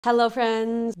Hello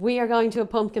friends, we are going to a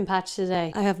pumpkin patch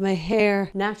today. I have my hair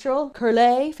natural,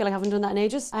 curly, feel like I haven't done that in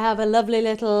ages. I have a lovely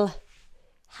little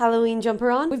Halloween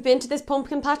jumper on. We've been to this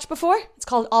pumpkin patch before. It's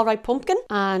called All Right Pumpkin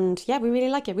and yeah, we really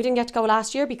like it. We didn't get to go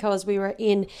last year because we were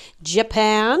in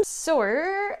Japan. So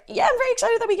I'm very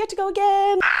excited that we get to go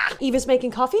again. Eva's making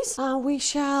coffees and we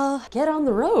shall get on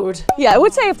the road. Yeah, I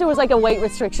would say if there was like a weight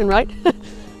restriction, right?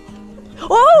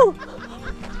 Oh!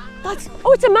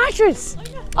 It's a mattress!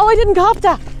 Oh, I didn't cop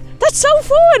that. That's so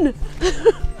fun!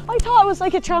 I thought it was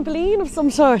like a trampoline of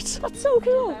some sort. That's so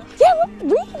cool. Yeah,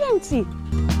 really bouncy.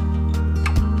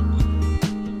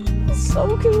 That's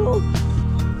so cool.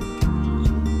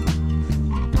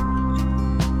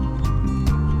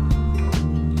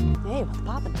 Hey, what's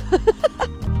poppin'?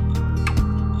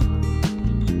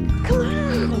 Come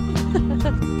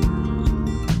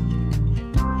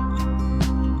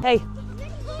on. Hey,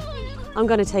 I'm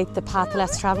gonna take the path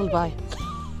less traveled by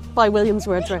William's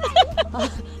Wordsworth.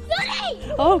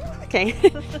 Oh, okay.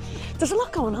 There's a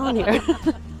lot going on here.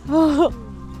 Oh,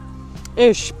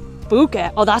 it's spooky.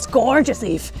 Oh, that's gorgeous,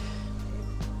 Eve.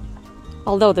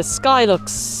 Although the sky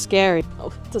looks scary.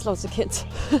 Oh, there's loads of kids.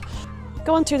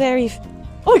 Go on through there, Eve.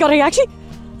 Oh my God, are you actually?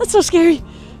 That's so scary.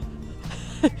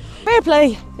 Fair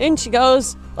play. In she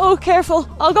goes. Oh, careful.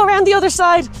 I'll go around the other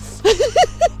side.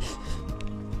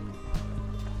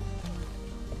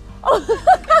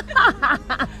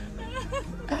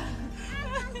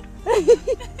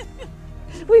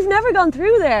 We've never gone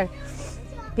through there.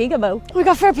 Peekaboo. We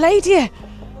got fair play to you.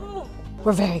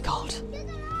 We're very cold.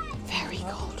 Very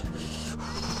cold.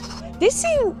 Is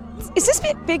this a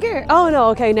bit bigger? Oh no,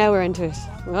 okay, now we're into it.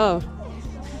 Oh.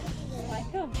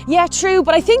 Yeah, true,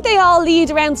 but I think they all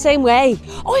lead around the same way.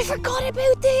 Oh, I forgot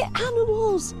about the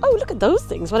animals. Oh, look at those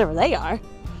things, whatever they are.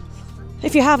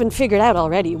 If you haven't figured out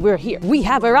already, we're here. We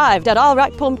have arrived at All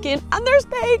Right Pumpkin and there's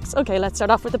pigs. Okay, let's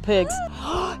start off with the pigs.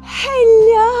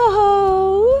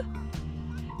 Hello.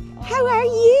 How are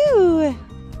you?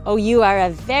 Oh, you are a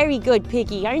very good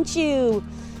piggy, aren't you?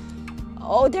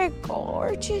 Oh, they're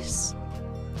gorgeous.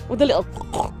 Oh, the little...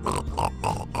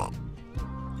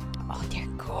 Oh, they're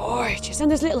gorgeous. And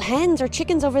there's little hens or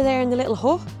chickens over there in the little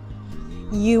hut.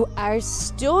 You are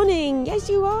stunning. Yes,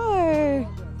 you are.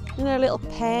 In their little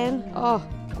pen. Oh,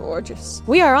 gorgeous.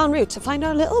 We are en route to find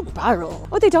our little barrel.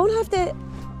 Oh, they don't have the...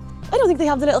 I don't think they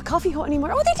have the little coffee hut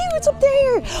anymore. Oh, they do. It's up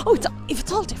there. Oh,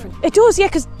 it's all different. It does, yeah,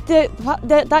 because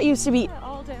that used to be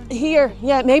here.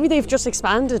 Yeah, maybe they've just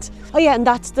expanded. Oh, yeah, and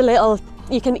that's the little...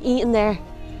 You can eat in there.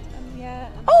 Yeah.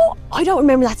 Oh, I don't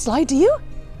remember that slide. Do you?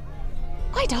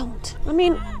 I don't. I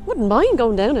mean, wouldn't mind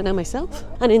going down it now myself.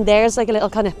 And in there's like a little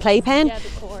kind of playpen. Yeah, the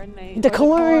corn maze. The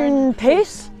corn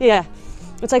pit. Yeah.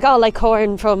 It's like all like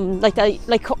corn from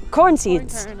corn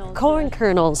seeds. Corn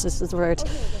kernels is the word.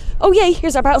 Oh yeah,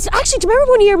 here's our barrels. Actually, do you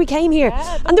remember one year we came here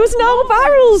and there was no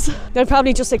barrels? They'd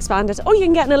probably just expanded. Oh, you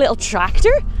can get in a little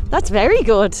tractor? That's very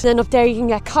good. Then up there you can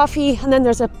get coffee and then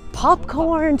there's a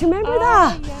popcorn. Do you remember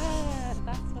that? Yeah,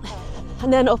 that's what that was.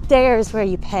 And then up there is where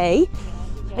you pay.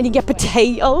 And you get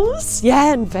potatoes.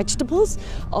 Yeah, and vegetables.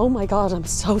 Oh my God, I'm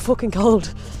so fucking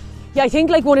cold. Yeah, I think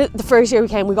like the first year we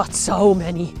came, we got so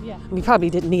many. Yeah. And we probably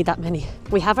didn't need that many.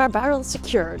 We have our barrels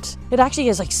secured. It actually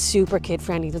is like super kid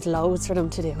friendly. There's loads for them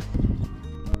to do.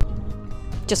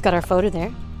 Just got our photo there.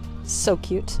 So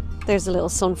cute. There's a little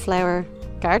sunflower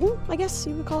garden, I guess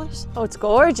you would call it. Oh, it's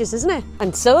gorgeous, isn't it?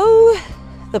 And so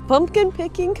the pumpkin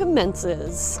picking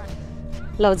commences.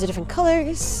 Loads of different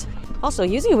colours. Also,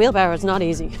 using a wheelbarrow is not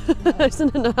easy.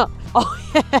 Isn't it not? Oh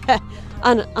yeah.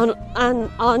 And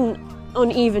on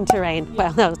uneven terrain.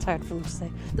 Well, that was hard for me to say.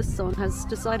 The sun has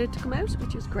decided to come out,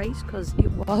 which is great because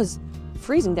it was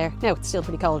freezing there. Now it's still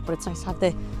pretty cold, but it's nice to have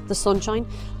the sunshine.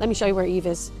 Let me show you where Eve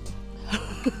is.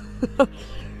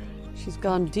 She's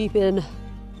gone deep in.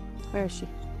 Where is she?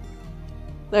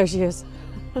 There she is.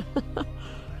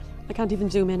 I can't even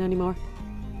zoom in anymore.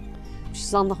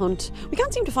 She's on the hunt. We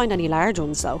can't seem to find any large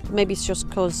ones though. Maybe it's just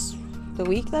because the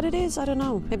week that it is. I don't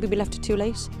know. Maybe we left it too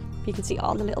late. You can see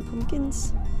all the little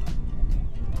pumpkins.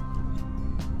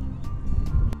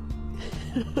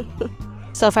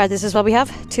 So far this is what we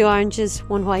have. 2 oranges,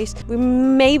 1 white. We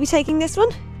may be taking this one.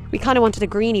 We kind of wanted a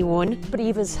greeny one, but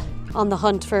Eva's on the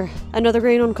hunt for another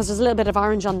green one because there's a little bit of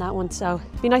orange on that one, so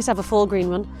it'd be nice to have a full green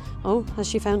one. Oh, has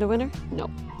she found a winner?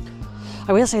 No.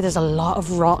 I will say there's a lot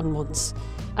of rotten ones,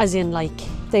 as in like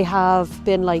they have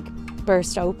been like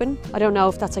burst open. I don't know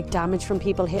if that's like damage from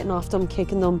people hitting off them,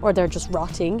 kicking them, or they're just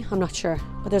rotting. I'm not sure,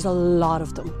 but there's a lot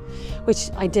of them, which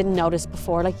I didn't notice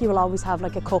before. Like you will always have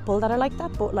like a couple that are like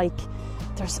that, but like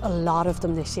there's a lot of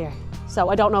them this year. So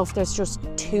I don't know if there's just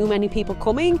too many people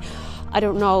coming. I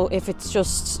don't know if it's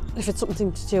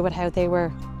something to do with how they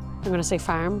were, I'm going to say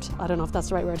farmed. I don't know if that's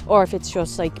the right word. Or if it's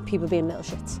just like people being little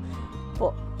shits.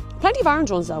 But plenty of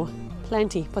orange ones though.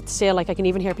 Plenty. But still, like I can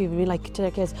even hear people be like to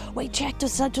their kids, wait, check,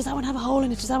 does that one have a hole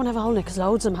in it? Does that one have a hole in it? Because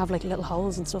loads of them have like little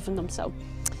holes and stuff in them. So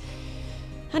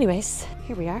anyways,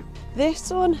 here we are. This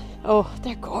one, oh,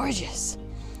 they're gorgeous.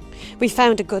 We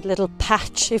found a good little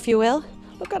patch, if you will.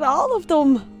 Look at all of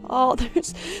them. Oh,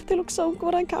 they look so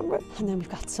good on camera. And then we've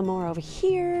got some more over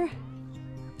here.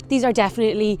 These are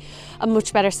definitely a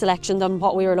much better selection than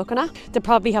what we were looking at. They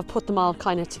probably have put them all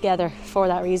kind of together for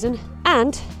that reason.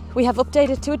 And we have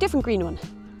updated to a different green one.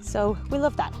 So we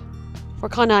love that. We're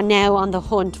kind of now on the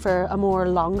hunt for a more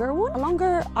longer one, a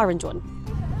longer orange one.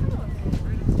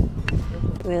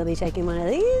 We'll be taking one of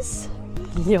these.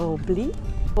 Lovely.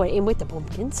 Boy, in with the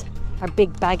pumpkins. Our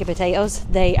big bag of potatoes.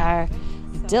 They are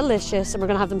delicious, and we're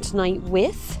gonna have them tonight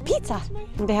with pizza.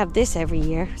 And they have this every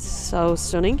year. So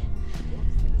stunning.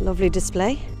 Lovely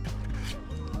display.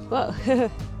 Whoa,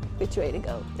 which way to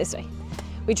go? This way.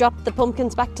 We dropped the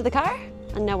pumpkins back to the car,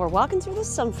 and now we're walking through the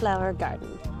sunflower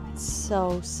garden.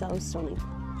 So stunning.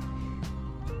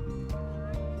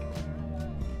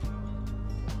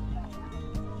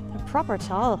 They're proper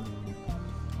tall.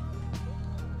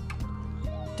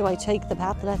 Do I take the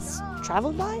path less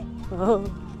travelled by? Oh,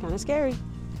 kind of scary.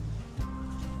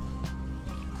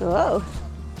 Whoa.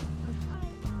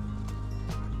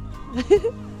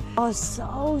 Oh,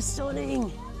 so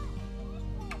stunning.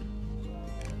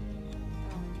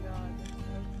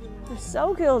 They're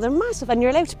so cool. They're massive, and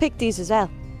you're allowed to pick these as well.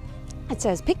 It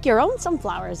says pick your own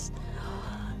sunflowers.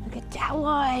 Look at that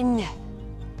one.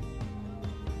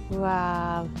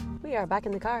 Wow. We are back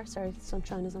in the car. Sorry, the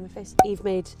sunshine is on my face. Eve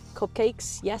made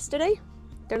cupcakes yesterday.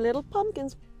 They're little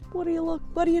pumpkins. What do you look?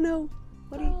 What do you know?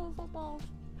 What do you? Footballs.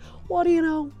 What do you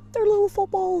know? They're little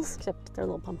footballs. Except they're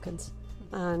little pumpkins.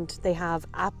 And they have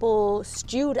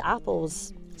stewed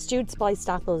spiced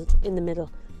apples in the middle.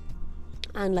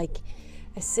 And like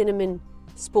a cinnamon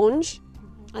sponge.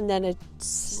 And then a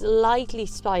slightly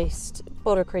spiced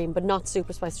buttercream, but not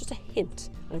super spiced, just a hint.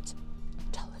 And it's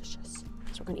delicious.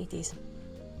 So we're gonna eat these.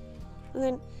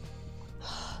 And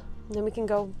then we can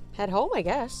go head home, I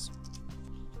guess.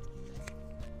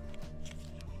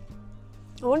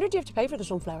 I wonder, do you have to pay for the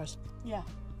sunflowers? Yeah.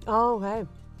 Oh, okay.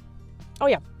 Oh,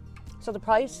 yeah. So the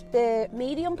price, the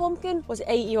medium pumpkin was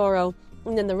 €8,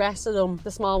 and then the rest of them,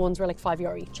 the small ones, were like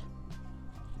 €5 each.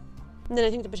 And then I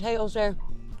think the potatoes are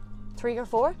 3 or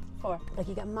 4. 4. Like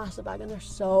you get a massive bag, and they're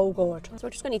so good. So we're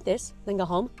just gonna eat this, then go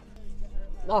home.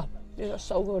 Oh, these are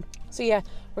so good. So yeah,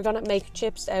 we're gonna make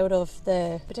chips out of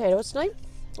the potatoes tonight.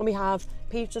 And we have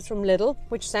pizzas from Lidl,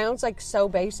 which sounds like so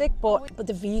basic, but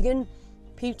the vegan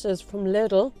pizzas from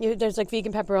Lidl, there's like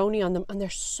vegan pepperoni on them, and they're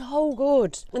so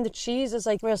good. And the cheese is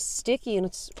like real sticky, and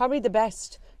it's probably the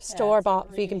best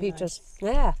store-bought really vegan pizzas.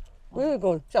 Nice. Yeah, really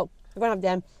good. So we're gonna have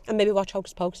them and maybe watch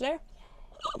Hocus Pocus there.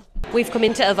 We've come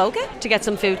into Avoca to get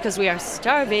some food because we are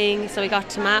starving. So we got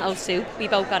tomato soup. We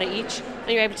both got it each,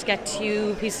 and you're able to get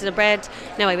 2 pieces of bread.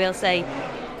 Now I will say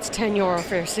it's €10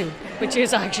 for a soup, which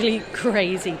is actually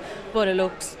crazy, but it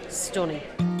looks stunning.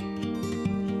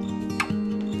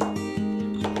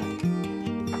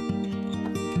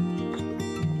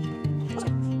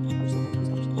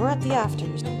 We're at the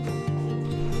afters.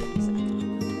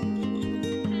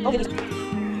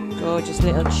 Gorgeous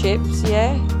little chips,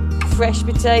 yeah. Fresh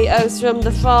potatoes from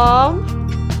the farm.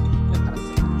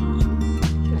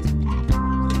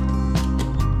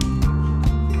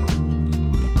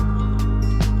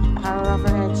 Power of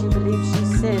her head, she believes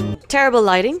she's sin. Terrible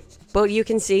lighting, but you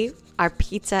can see our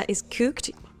pizza is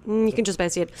cooked. You can just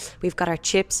about see it. We've got our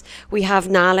chips. We have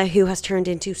Nala, who has turned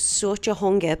into such a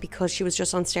hunger because she was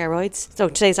just on steroids. So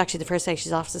today's actually the first day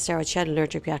she's off the steroids. She had an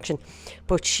allergic reaction,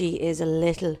 but she is a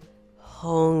little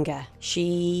hunger.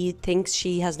 She thinks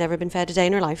she has never been fed a day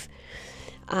in her life,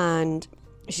 and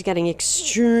she's getting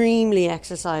extremely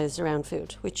exercised around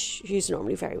food, which she's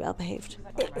normally very well behaved.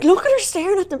 Look at her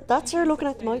staring at them. That's her looking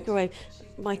at the microwave.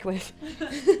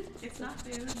 It's not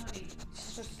food, honey.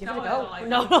 Give it a go.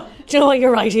 No. Do you know what?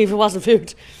 You're right, Eve. It wasn't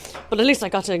food. But at least I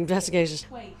got to investigate it.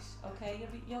 Wait, okay?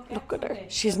 You'll get Look at her.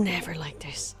 She's never like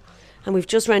this. And we've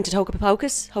just rented Hocus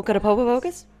Pocus.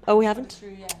 Oh, we haven't?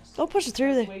 Oh, push it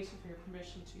through there. Waiting for your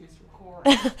permission to use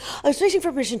record. I was waiting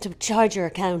for permission to charge your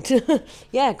account.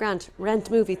 Yeah, grand. Rent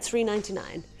movie,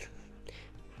 $3.99.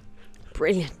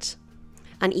 Brilliant.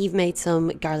 And Eve made some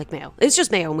garlic mayo. It's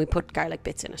just mayo and we put garlic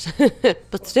bits in it.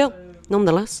 But still,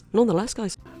 nonetheless,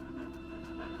 guys.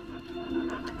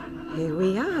 Here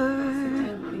we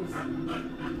are.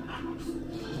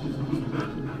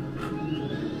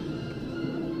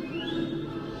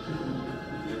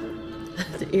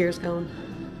 ears going.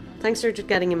 Thanks for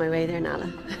getting in my way there,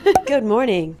 Nala. Good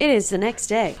morning. It is the next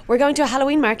day. We're going to a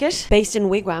Halloween market based in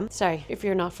Wigwam. Sorry, if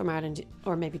you're not from Ireland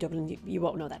or maybe Dublin, you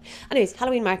won't know that. Anyways,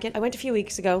 Halloween market. I went a few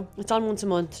weeks ago. It's on once a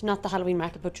month. Not the Halloween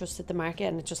market, but just at the market.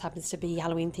 And it just happens to be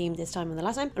Halloween themed this time than the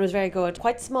last time. And it was very good.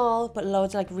 Quite small, but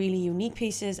loads of like really unique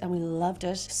pieces. And we loved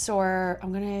it. So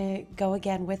I'm going to go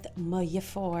again with my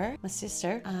four, my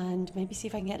sister. And maybe see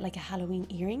if I can get like a Halloween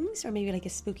earrings or maybe like a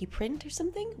spooky print or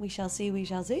something. We shall see, we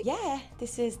shall see. Yeah,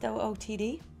 this is the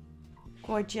OTD.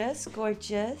 Gorgeous,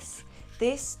 gorgeous.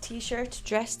 This t-shirt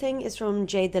dress thing is from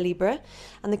Jade the Libra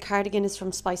and the cardigan is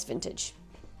from Spice Vintage.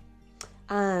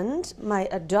 And my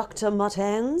Dr.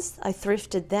 Muttons, I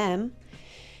thrifted them.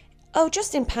 Oh,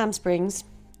 just in Palm Springs,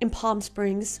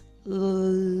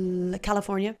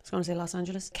 California. I was going to say Los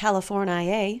Angeles.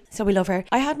 California. So we love her.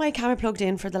 I had my camera plugged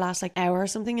in for the last like hour or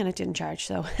something and it didn't charge.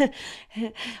 So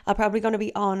I'm probably going to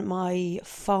be on my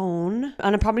phone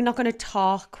and I'm probably not going to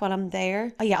talk while I'm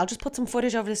there. Oh yeah, I'll just put some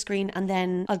footage over the screen and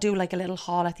then I'll do like a little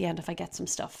haul at the end if I get some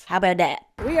stuff. How about that?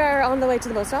 We are on the way to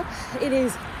the bus stop. It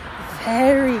is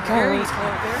very cold. Very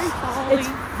fall. It's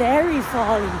very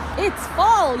folly. It's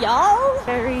fall, y'all.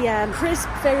 Very crisp,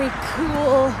 very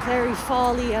cool, very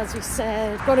folly, as we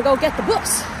said. Gonna go get the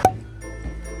bus.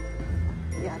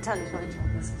 Yeah, tell you my job.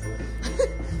 This is.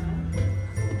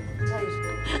 Tell you.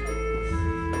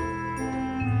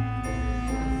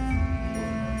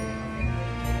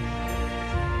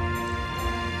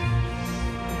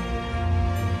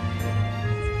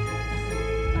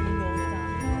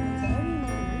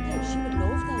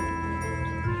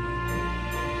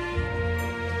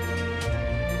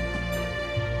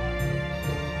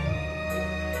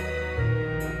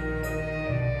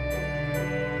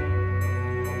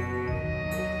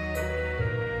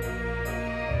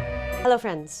 Hello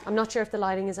friends, I'm not sure if the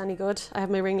lighting is any good. I have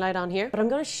my ring light on here, but I'm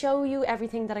going to show you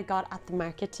everything that I got at the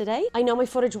market today. I know my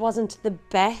footage wasn't the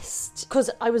best because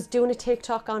I was doing a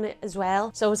TikTok on it as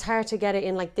well, so it was hard to get it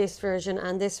in like this version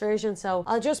and this version, so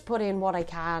I'll just put in what I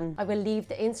can. I will leave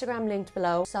the Instagram linked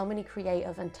below. So many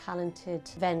creative and talented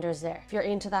vendors there. If you're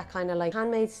into that kind of like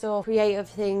handmade stuff, creative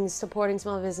things, supporting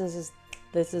small businesses,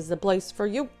 this is the place for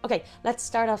you. Okay, let's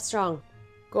start off strong.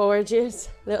 Gorgeous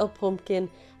little pumpkin,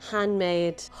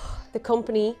 handmade. The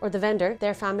company or the vendor,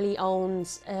 their family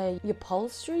owns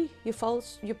upholstery. I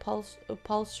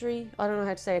don't know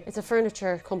how to say it. It's a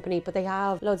furniture company, but they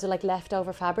have loads of like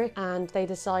leftover fabric and they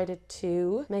decided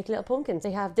to make little pumpkins.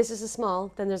 They have, this is a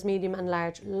small, then there's medium and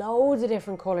large, loads of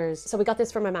different colors. So we got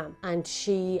this for my mom and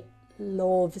she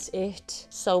loves it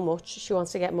so much. She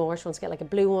wants to get more. She wants to get like a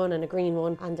blue one and a green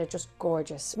one and they're just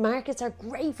gorgeous. Markets are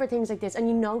great for things like this and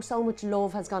you know so much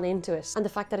love has gone into it, and the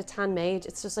fact that it's handmade,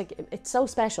 it's just like, it's so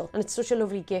special and it's such a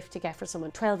lovely gift to get for someone.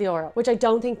 €12, which I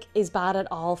don't think is bad at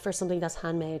all for something that's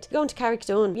handmade. Going to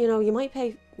Carrickdone, you know, you might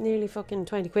pay nearly fucking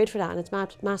 20 quid for that and it's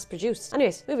mass produced.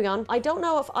 Anyways, moving on. I don't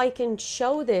know if I can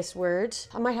show this word.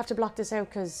 I might have to block this out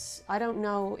because I don't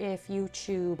know if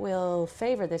YouTube will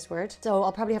favor this word, so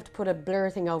I'll probably have to put a blur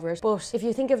thing over it. But if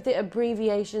you think of the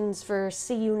abbreviations for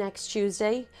see you next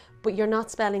Tuesday, but you're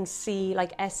not spelling C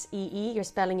like S-E-E, you're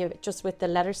spelling it just with the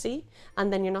letter C,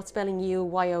 and then you're not spelling U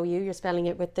Y-O-U, you're spelling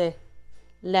it with the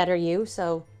letter U,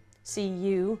 so see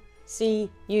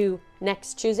you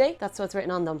next Tuesday. That's what's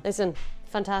written on them. Listen,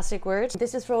 fantastic word.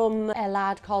 This is from a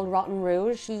lad called Rotten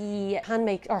Rouge. He hand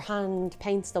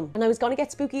paints them. And I was gonna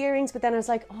get spooky earrings, but then I was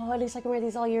like, oh, at least I can wear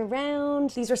these all year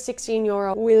round. These are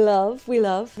 €16. We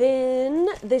love. Then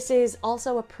this is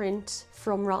also a print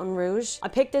from Rotten Rouge. I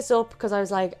picked this up because I was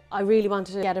like, I really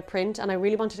wanted to get a print, and I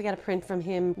really wanted to get a print from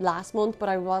him last month, but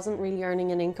I wasn't really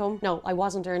earning an income. No, I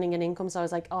wasn't earning an income, so I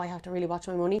was like, oh, I have to really watch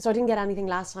my money. So I didn't get anything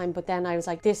last time, but then I was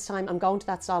like, this time I'm going to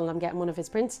that stall and I'm getting one of his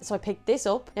prints. So I picked this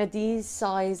up. Now these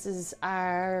sizes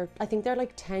are, I think they're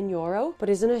like €10, but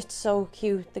isn't it so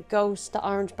cute? The ghost, the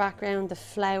orange background, the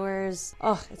flowers.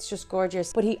 Oh, it's just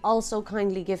gorgeous. But he also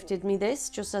kindly gifted me this,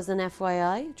 just as an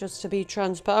FYI, just to be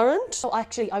transparent. So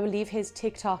actually, I will leave his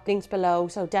TikTok linked below,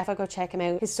 so definitely go check him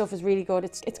out. His stuff is really good.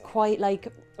 It's quite like,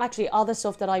 actually all the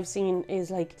stuff that I've seen is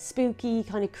like spooky,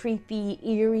 kind of creepy,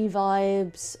 eerie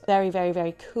vibes.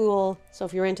 Very cool. So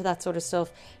if you're into that sort of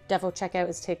stuff, definitely check out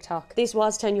his TikTok. This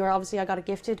was €10, obviously I got it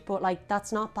gifted, but like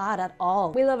that's not bad at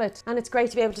all. We love it, and it's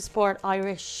great to be able to support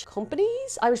Irish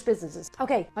companies, Irish businesses.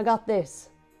 Okay, I got this.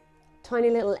 tiny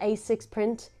little A6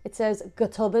 print. It says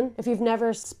Gotubin. If you've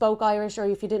never spoke Irish or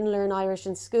if you didn't learn Irish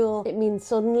in school, it means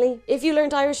suddenly. If you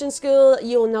learned Irish in school,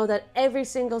 you'll know that every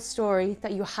single story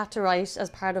that you had to write as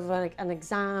part of an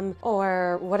exam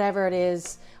or whatever it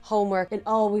is, homework, it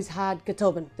always had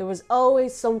Gotubin. There was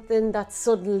always something that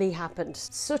suddenly happened.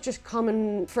 Such a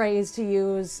common phrase to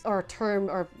use or term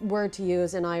or word to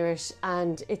use in Irish,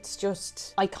 and it's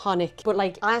just iconic. But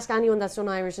like, ask anyone that's done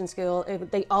Irish in school,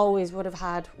 they always would have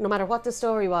had, no matter what the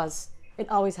story was, it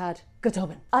always had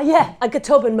Gotubin. Yeah, a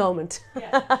Gotubin moment.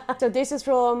 Yeah. So this is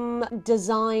from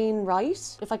Design Right.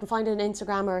 If I can find it on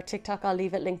Instagram or TikTok, I'll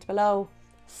leave it linked below.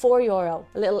 €4,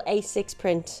 a little A6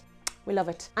 print. We love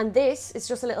it. And this is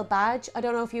just a little badge. I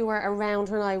don't know if you were around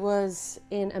when I was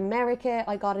in America.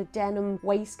 I got a denim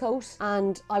waistcoat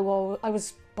and I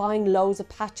was buying loads of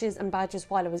patches and badges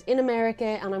while I was in America,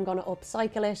 and I'm going to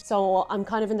upcycle it. So I'm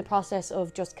kind of in the process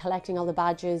of just collecting all the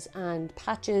badges and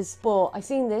patches. But I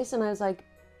seen this and I was like,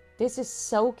 this is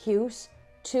so cute.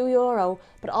 €2,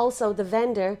 but also the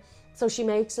vendor, so she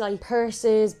makes like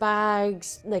purses,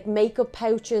 bags, like makeup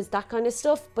pouches, that kind of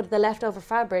stuff. But the leftover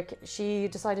fabric, she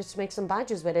decided to make some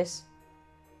badges with it.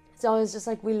 So I was just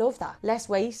like, we love that. Less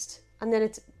waste, and then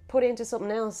it's put into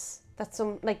something else that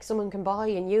someone can buy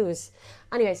and use.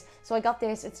 Anyways, so I got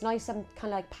this. It's nice and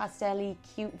kind of like pastel-y,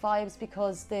 cute vibes,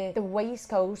 because the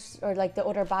waistcoat or like the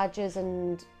other badges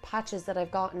and patches that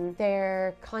I've gotten,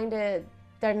 they're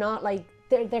not like,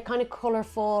 they're kind of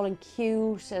colourful and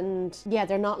cute, and yeah,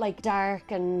 they're not like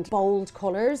dark and bold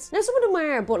colours. Now some of them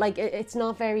are, but like it's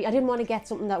not very, I didn't want to get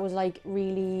something that was like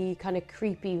really kind of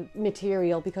creepy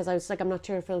material, because I was like, I'm not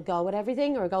sure if it'll go with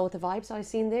everything or go with the vibe. So I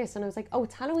seen this and I was like, oh,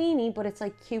 it's Halloweeny, but it's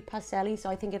like cute pastel-y, so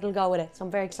I think it'll go with it. So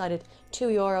I'm very excited.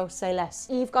 €2, say less.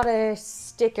 Eve got a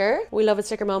sticker. We love a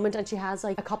sticker moment, and she has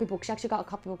like a copybook. She actually got a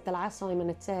copybook the last time, and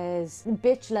it says,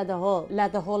 bitch led the hull.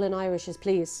 Led the hull in Irish is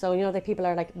please. So you know that people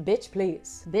are like, bitch please.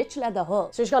 Bitch led the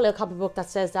hull. So she's got a little copybook that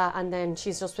says that, and then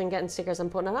she's just been getting stickers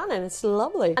and putting it on, and it's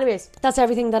lovely. Anyways, that's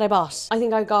everything that I bought. I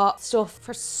think I got stuff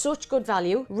for such good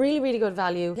value. Really, really good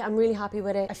value. Yeah, I'm really happy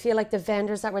with it. I feel like the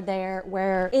vendors that were there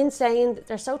were insane.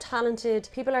 They're so talented.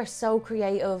 People are so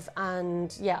creative,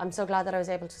 and yeah, I'm so glad that I was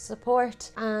able to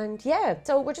support. And yeah,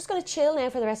 so we're just gonna chill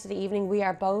now for the rest of the evening. We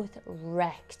are both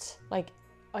wrecked. Like,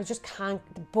 I just can't.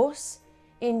 The bus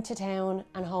into town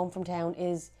and home from town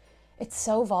it's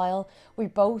so vile. We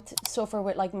both suffer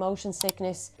with like motion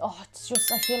sickness. Oh, it's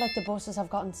just, I feel like the buses have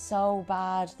gotten so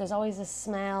bad. There's always a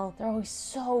smell. They're always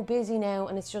so busy now,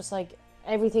 and it's just like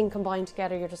everything combined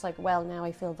together. You're just like, well, now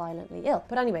I feel violently ill.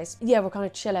 But anyways, yeah, we're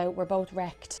gonna chill out. We're both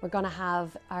wrecked. We're gonna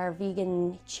have our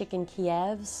vegan chicken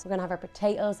Kievs. We're gonna have our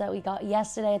potatoes that we got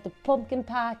yesterday at the pumpkin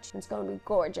patch. It's gonna be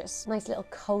gorgeous. Nice little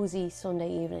cozy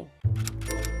Sunday evening.